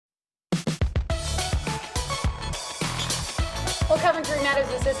Coventry Meadows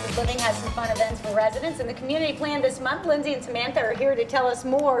Assisted Living has some fun events for residents in the community planned this month. Lindsay and Samantha are here to tell us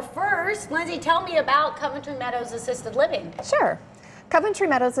more. First, Lindsay, tell me about Coventry Meadows Assisted Living. Sure. Coventry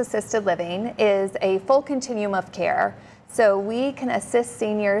Meadows Assisted Living is a full continuum of care. So we can assist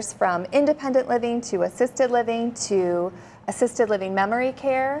seniors from independent living to assisted living memory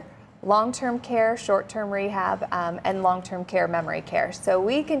care, long-term care, short-term rehab, and long-term care memory care. So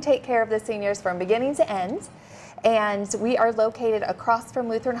we can take care of the seniors from beginning to end. And we are located across from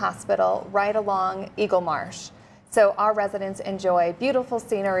Lutheran Hospital, right along Eagle Marsh. So our residents enjoy beautiful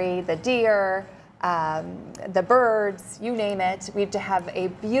scenery, the deer, the birds, you name it. We have a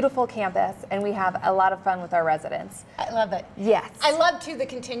beautiful campus, and we have a lot of fun with our residents. I love it. Yes. I love, too, the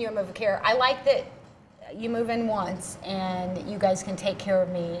continuum of care. I like that you move in once, and you guys can take care of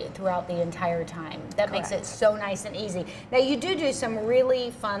me throughout the entire time. That Correct. makes it so nice and easy. Now, you do some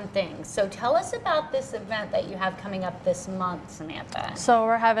really fun things. So tell us about this event that you have coming up this month, Samantha. So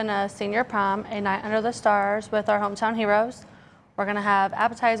we're having a senior prom, a night under the stars with our hometown heroes. We're gonna have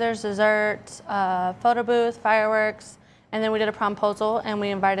appetizers, desserts, photo booth, fireworks, and then we did a promposal, and we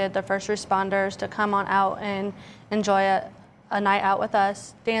invited the first responders to come on out and enjoy a night out with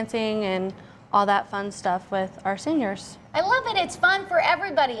us, dancing and all that fun stuff with our seniors. I love it. It's fun for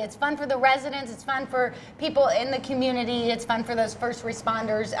everybody. It's fun for the residents. It's fun for people in the community. It's fun for those first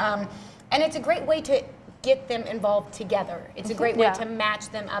responders. And it's a great way to get them involved together. It's a great way to match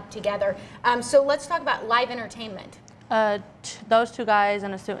them up together. So let's talk about live entertainment. Those two guys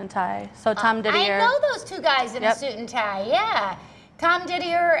in a suit and tie. So Tom Didier. I know those two guys in a suit and tie, yeah. Tom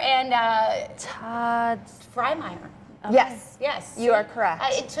Didier and Todd Freimeyer. Okay. Yes. Yes. You are correct.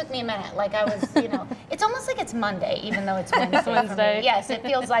 It took me a minute. Like I was, you know, it's almost like it's Monday, even though it's Wednesday. For me. Yes, it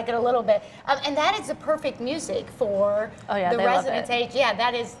feels like it a little bit. And that is the perfect music for the residents' age. Yeah,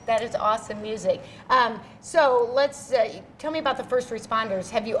 that is awesome music. So let's tell me about the first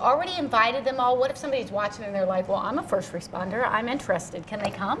responders. Have you already invited them all? What if somebody's watching and they're like, well, I'm a first responder. I'm interested. Can they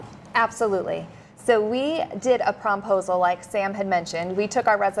come? Absolutely. So we did a promposal like Sam had mentioned. We took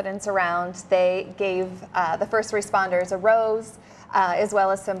our residents around. They gave the first responders a rose as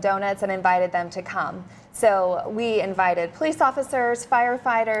well as some donuts and invited them to come. So we invited police officers,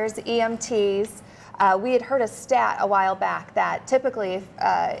 firefighters, EMTs. We had heard a stat a while back that typically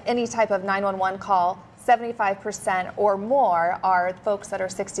any type of 911 call, 75% or more are folks that are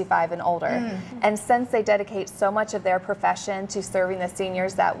 65 and older. And since they dedicate so much of their profession to serving the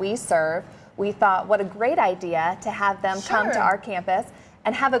seniors that we serve, we thought what a great idea to have them come to our campus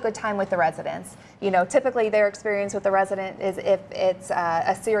and have a good time with the residents. You know, typically their experience with the resident is if it's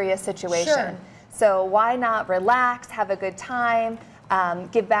a serious situation. So why not relax, have a good time,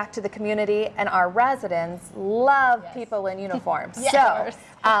 give back to the community, and our residents love people in uniforms. So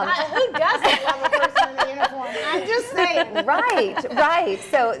who doesn't love a person in a uniform? I'm just saying. Right.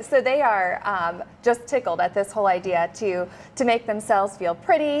 So they are just tickled at this whole idea to make themselves feel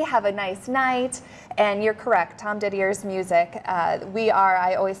pretty, have a nice night. And you're correct, Tom Didier's music. I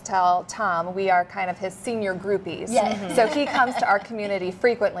always tell Tom, we are kind of his senior groupies. So he comes to our community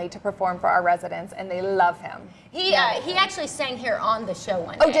frequently to perform for our residents, and they love him. He actually sang here on the show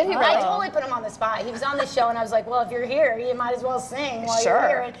one day. Oh, did he really? I totally put him on the spot. He was on the show, and I was like, well, if you're here, you might as well sing while you're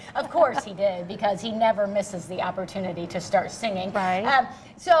here. And of course he did, because he never misses the opportunity to start singing.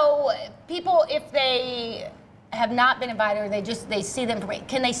 So people, if they have not been invited or they see them,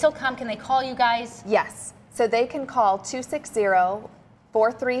 can they still come? Can they call you guys? Yes. So they can call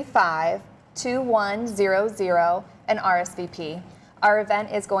 260-435-2100 and RSVP. Our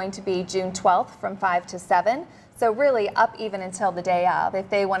event is going to be June 12th from 5 to 7. So really up even until the day of. If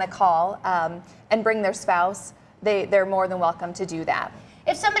they want to call and bring their spouse, they're more than welcome to do that.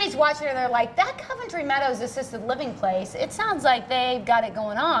 If somebody's watching and they're like, that Coventry Meadows Assisted Living place, it sounds like they've got it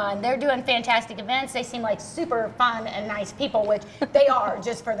going on. They're doing fantastic events. They seem like super fun and nice people, which they are,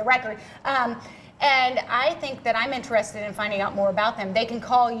 just for the record. And I think that I'm interested in finding out more about them. They can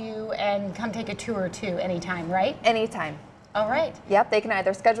call you and come take a tour too anytime, right? Anytime. All right. Yep, they can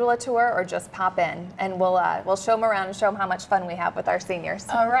either schedule a tour or just pop in, and we'll show them around and show them how much fun we have with our seniors.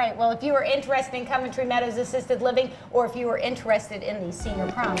 All right. Well, if you are interested in Coventry Meadows Assisted Living, or if you are interested in the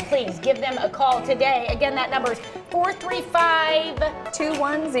senior prom, please give them a call today. Again, that number is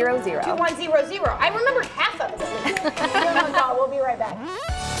 435-2100. I remembered half of it. We'll be right back.